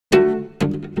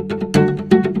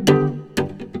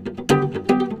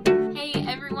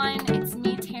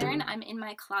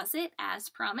closet as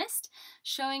promised,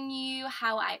 showing you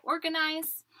how I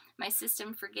organize, my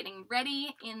system for getting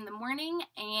ready in the morning,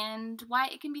 and why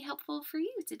it can be helpful for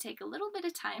you to take a little bit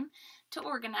of time to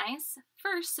organize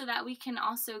first so that we can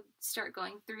also start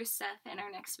going through stuff in our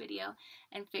next video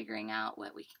and figuring out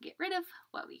what we can get rid of,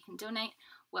 what we can donate,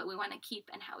 what we want to keep,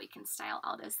 and how we can style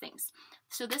all those things.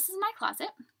 So this is my closet.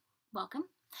 Welcome.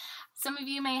 Some of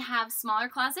you may have smaller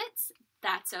closets.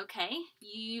 That's okay.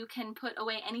 You can put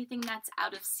away anything that's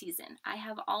out of season. I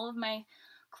have all of my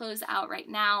clothes out right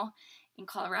now. In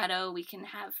Colorado, we can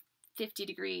have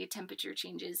 50-degree temperature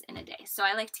changes in a day. So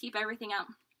I like to keep everything out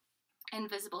and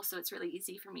visible so it's really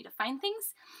easy for me to find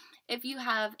things. If you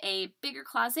have a bigger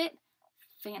closet,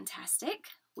 fantastic.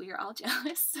 We are all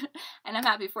jealous and I'm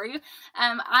happy for you.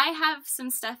 I have some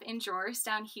stuff in drawers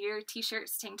down here,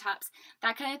 t-shirts, tank tops,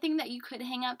 that kind of thing that you could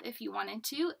hang up if you wanted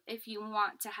to, if you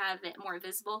want to have it more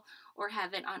visible or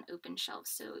have it on open shelves,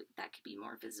 so that could be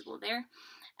more visible there.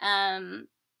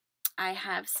 I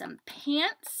have some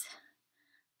pants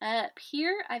up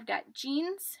here. I've got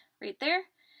jeans right there,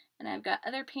 and I've got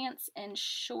other pants and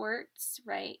shorts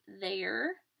right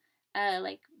there,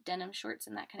 like denim shorts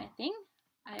and that kind of thing.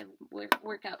 I wear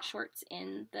workout shorts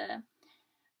in the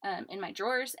in my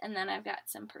drawers, and then I've got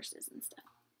some purses and stuff.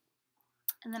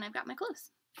 And then I've got my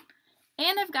clothes.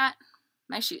 And I've got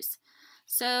my shoes.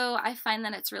 So I find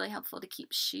that it's really helpful to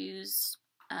keep shoes,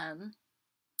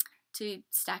 to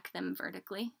stack them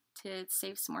vertically, to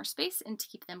save some more space and to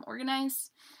keep them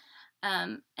organized,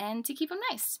 and to keep them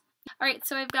nice. All right,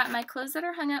 so I've got my clothes that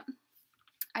are hung up.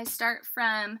 I start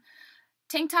from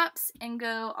tank tops and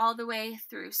go all the way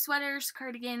through sweaters,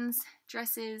 cardigans,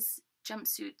 dresses,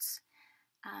 jumpsuits,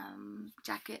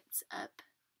 jackets up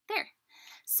there.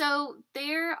 So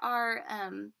there are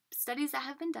studies that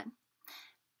have been done.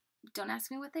 Don't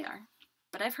ask me what they are,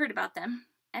 but I've heard about them.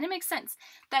 And it makes sense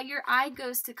that your eye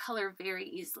goes to color very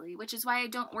easily, which is why I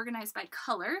don't organize by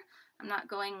color. I'm not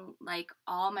going like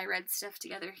all my red stuff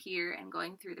together here and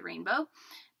going through the rainbow,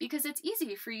 because it's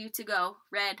easy for you to go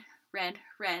red, red,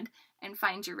 red, and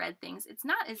find your red things. It's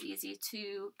not as easy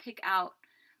to pick out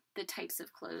the types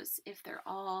of clothes if they're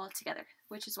all together,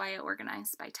 which is why I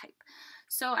organize by type.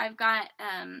 So I've got,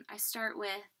 I start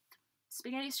with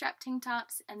spaghetti strap tank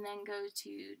tops and then go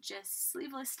to just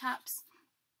sleeveless tops,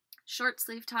 short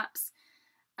sleeve tops,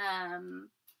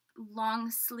 long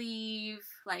sleeve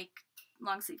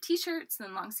t-shirts,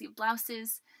 then long sleeve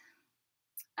blouses,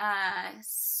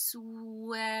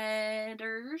 sweaters,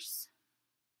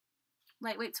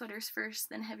 lightweight sweaters first,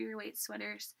 then heavier weight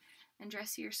sweaters and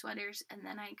dressier sweaters, and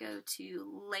then I go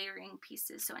to layering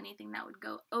pieces, so anything that would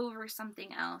go over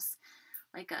something else,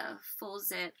 like a full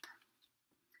zip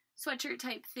sweatshirt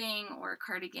type thing, or a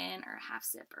cardigan, or a half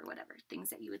zip, or whatever,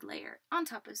 things that you would layer on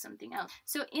top of something else.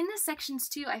 So in the sections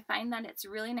too, I find that it's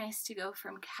really nice to go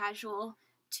from casual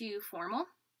to formal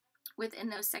within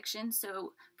those sections.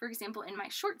 So for example, in my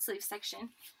short sleeve section,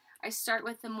 I start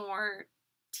with the more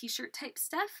t-shirt type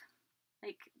stuff,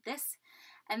 like this,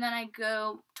 and then I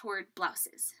go toward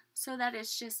blouses. So that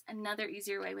is just another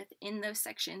easier way within those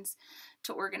sections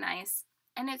to organize.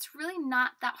 And it's really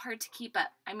not that hard to keep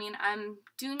up. I mean, I'm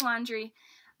doing laundry,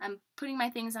 I'm putting my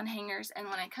things on hangers, and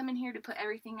when I come in here to put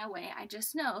everything away, I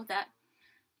just know that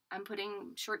I'm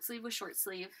putting short sleeve with short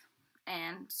sleeve,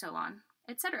 and so on,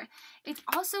 etc. It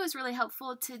also is really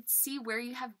helpful to see where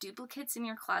you have duplicates in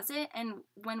your closet, and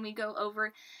when we go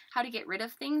over how to get rid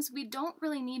of things, we don't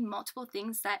really need multiple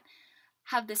things that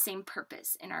have the same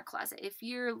purpose in our closet. If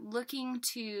you're looking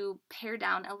to pare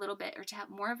down a little bit, or to have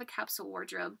more of a capsule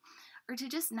wardrobe, or to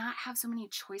just not have so many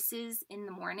choices in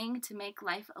the morning, to make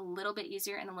life a little bit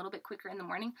easier and a little bit quicker in the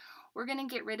morning, we're going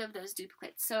to get rid of those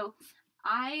duplicates. So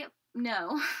I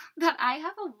know that I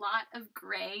have a lot of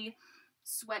gray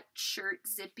sweatshirt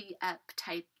zippy up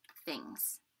type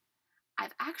things.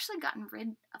 I've actually gotten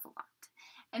rid of a lot.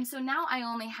 And so now I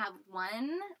only have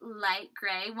one light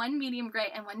gray, one medium gray,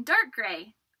 and one dark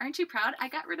gray. Aren't you proud? I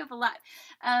got rid of a lot.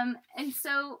 And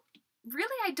so really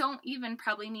I don't even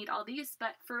probably need all these,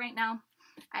 but for right now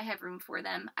I have room for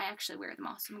them. I actually wear them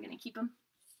all, so I'm going to keep them.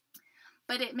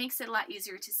 But it makes it a lot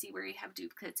easier to see where you have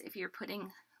duplicates if you're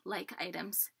putting like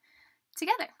items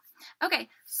together. Okay,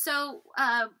 so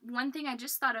one thing I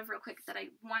just thought of real quick that I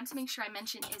want to make sure I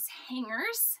mention is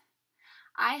hangers.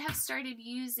 I have started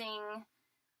using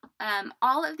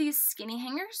all of these skinny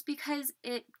hangers because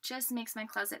it just makes my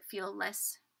closet feel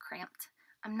less cramped.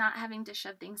 I'm not having to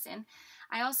shove things in.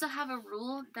 I also have a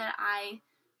rule that I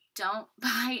don't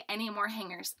buy any more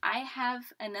hangers. I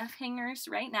have enough hangers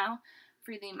right now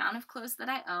for the amount of clothes that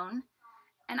I own,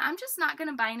 and I'm just not going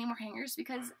to buy any more hangers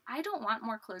because I don't want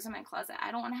more clothes in my closet.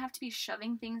 I don't want to have to be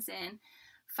shoving things in.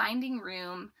 finding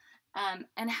room,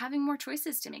 and having more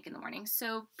choices to make in the morning.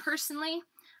 So personally,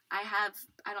 I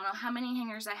don't know how many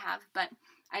hangers I have, but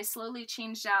I slowly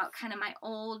changed out kind of my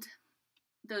old,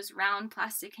 those round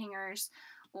plastic hangers,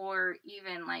 or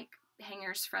even like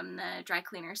hangers from the dry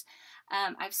cleaners.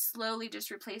 I've slowly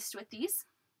just replaced with these,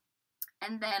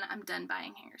 and then I'm done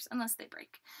buying hangers unless they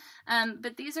break.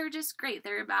 But these are just great.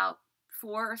 They're about $4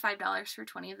 or $5 for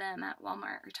 20 of them at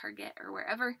Walmart or Target or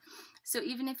wherever. So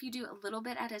even if you do a little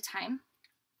bit at a time,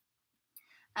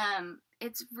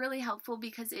 it's really helpful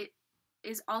because it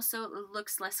is also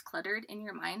looks less cluttered in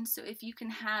your mind. So if you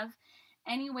can have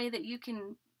any way that you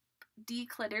can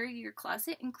declutter your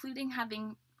closet, including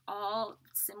having all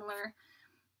similar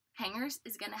hangers,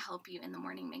 is going to help you in the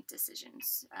morning make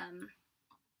decisions.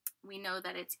 We know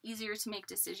that it's easier to make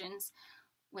decisions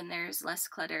when there's less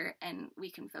clutter and we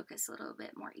can focus a little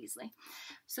bit more easily.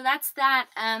 So that's that.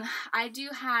 I do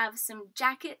have some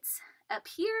jackets up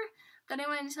here that I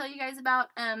wanted to tell you guys about.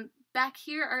 Back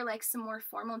here are like some more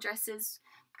formal dresses,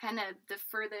 kind of the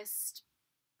furthest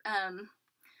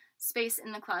space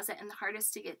in the closet and the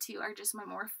hardest to get to are just my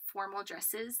more formal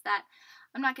dresses that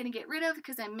I'm not going to get rid of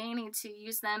because I may need to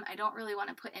use them. I don't really want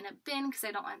to put in a bin because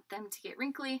I don't want them to get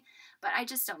wrinkly, but I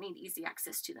just don't need easy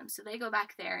access to them. So they go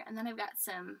back there. And then I've got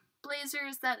some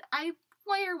blazers that I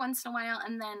wear once in a while,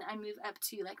 and then I move up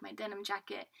to like my denim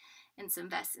jacket and some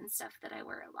vests and stuff that I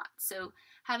wear a lot. So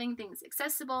having things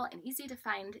accessible and easy to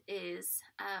find is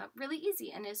really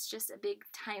easy, and it's just a big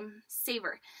time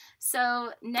saver.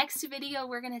 So next video,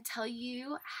 we're going to tell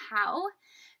you how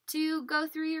to go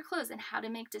through your clothes and how to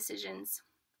make decisions,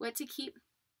 what to keep,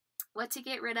 what to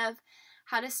get rid of,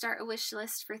 how to start a wish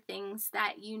list for things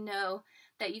that you know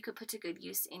that you could put to good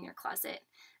use in your closet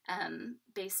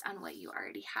based on what you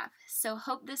already have. So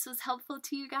hope this was helpful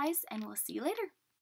to you guys, and we'll see you later.